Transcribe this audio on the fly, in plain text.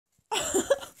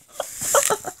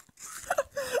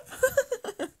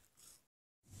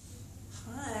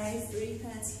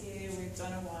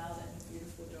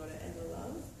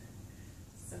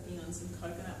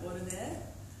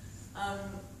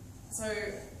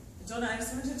Donna, I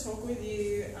just wanted to talk with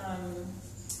you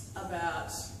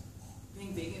about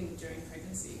being vegan during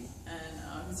pregnancy,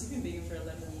 and because you've been vegan for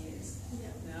 11 years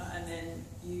now, and then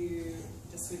you,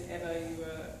 just with Eva, you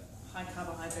were high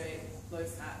carbohydrate, low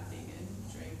fat vegan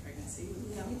during pregnancy.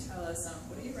 Can you tell us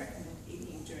what do you recommend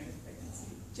eating during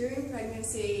pregnancy? During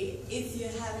pregnancy, if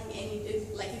you're having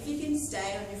if you can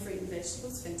stay on your fruit and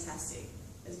vegetables, fantastic.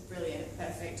 It's brilliant,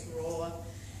 perfect, raw.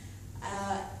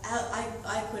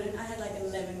 I couldn't. I had like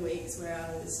 11 weeks where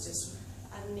I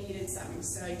needed something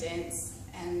so dense,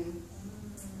 and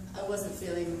I wasn't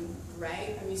feeling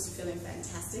great. I'm used to feeling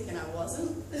fantastic, and I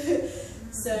wasn't.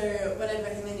 So what I'd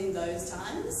recommend in those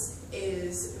times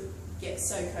is get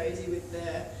so cozy with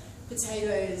the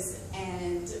potatoes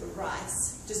and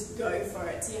rice. Just go for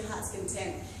it to your heart's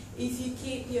content. If you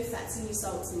keep your fats and your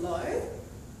salts low,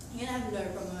 you're going to have no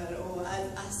problem at all.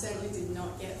 I certainly did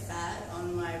not get fat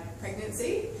on my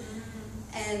pregnancy,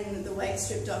 and the weight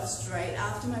stripped off straight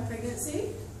after my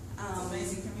pregnancy.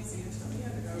 Amazing. Can we see you? Tell me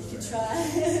how to go. You could try.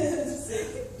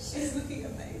 She's looking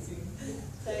amazing.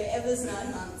 So Eva's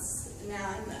 9 months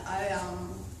now, and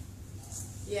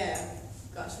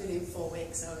gosh, within 4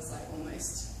 weeks I was like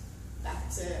almost back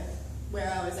to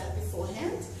where I was at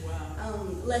beforehand. Wow.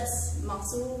 Less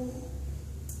muscle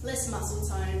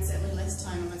tone, certainly less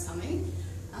tone on my tummy.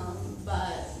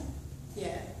 But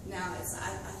yeah, now I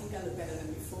think I look better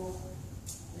than before.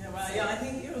 Yeah, wow. So, yeah, I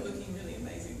think you're looking really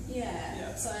amazing.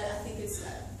 Yeah. So I think it's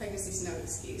pregnancy's no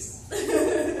excuse.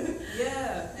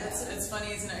 Yeah, it's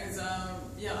funny, isn't it? Because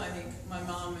I think my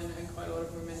mum and quite a lot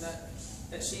of women that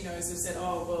she knows have said,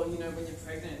 oh well, you know, when you're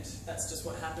pregnant, that's just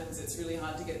what happens. It's really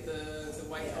hard to get the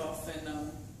weight off,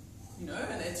 and you know,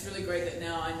 and it's really great that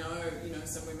now I know, you know,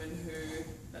 some women who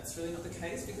that's really not the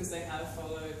case, because they have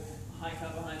followed a high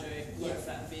carbohydrate, low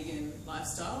fat vegan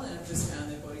lifestyle, and have just found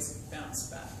their bodies bounce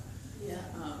back.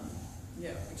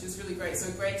 Which is really great.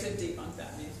 So great to debunk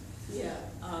that myth. Yeah.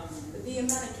 The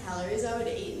amount of calories I would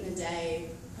eat in a day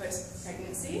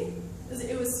post-pregnancy,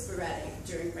 it was sporadic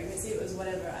during pregnancy. It was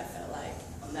whatever I felt like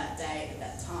on that day, at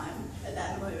that time, at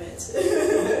that moment.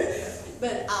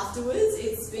 But afterwards,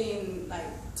 it's been like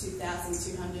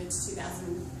 2,200 to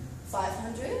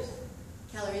 2,500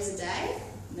 calories a day.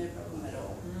 No problem at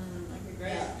all. Okay,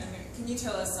 great. Yeah. And can you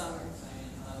tell us how do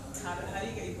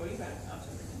you get your body back after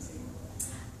pregnancy?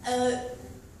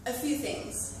 A few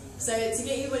things. So to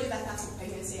get your body back after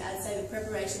pregnancy, I'd say the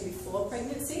preparation before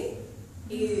pregnancy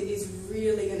is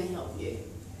really going to help you.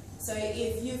 So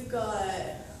if you've got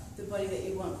the body that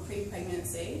you want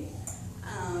pre-pregnancy,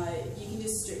 you can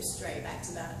just strip straight back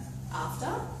to that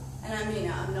after. And I mean,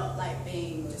 I'm not like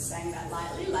just saying that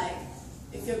lightly. Like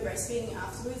if you're breastfeeding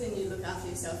afterwards and you look after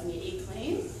yourself and you eat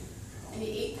clean, and you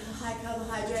eat high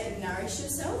carbohydrate and nourish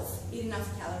yourself, eat enough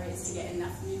calories to get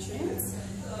enough nutrients,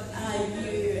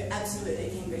 you absolutely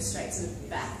can go straight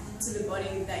back to the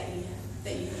body that you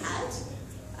had,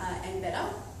 and better.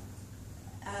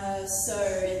 So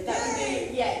that would be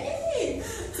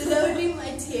So that would be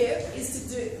my tip,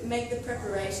 is to make the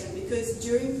preparation, because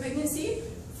during pregnancy,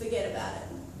 forget about it.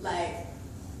 Like,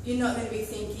 you're not going to be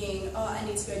thinking, oh, I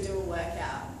need to go do a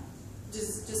workout.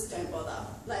 Just don't bother.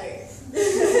 Like,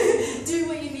 do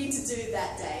what you need to do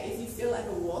that day. If you feel like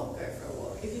a walk, go for a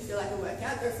walk. If you feel like a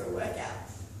workout, go for a workout.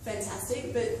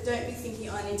 Fantastic, but don't be thinking,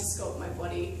 oh, I need to sculpt my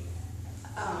body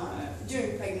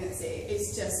during pregnancy.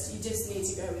 It's just, you just need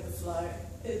to go with the flow.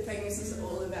 Pregnancy is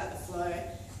all about the flow,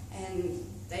 and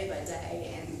day by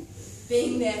day, and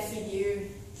being there for you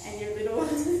and your little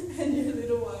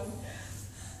one.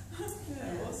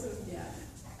 Yeah, awesome. Yeah.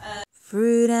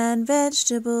 Fruit and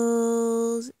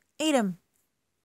vegetables. Eat 'em.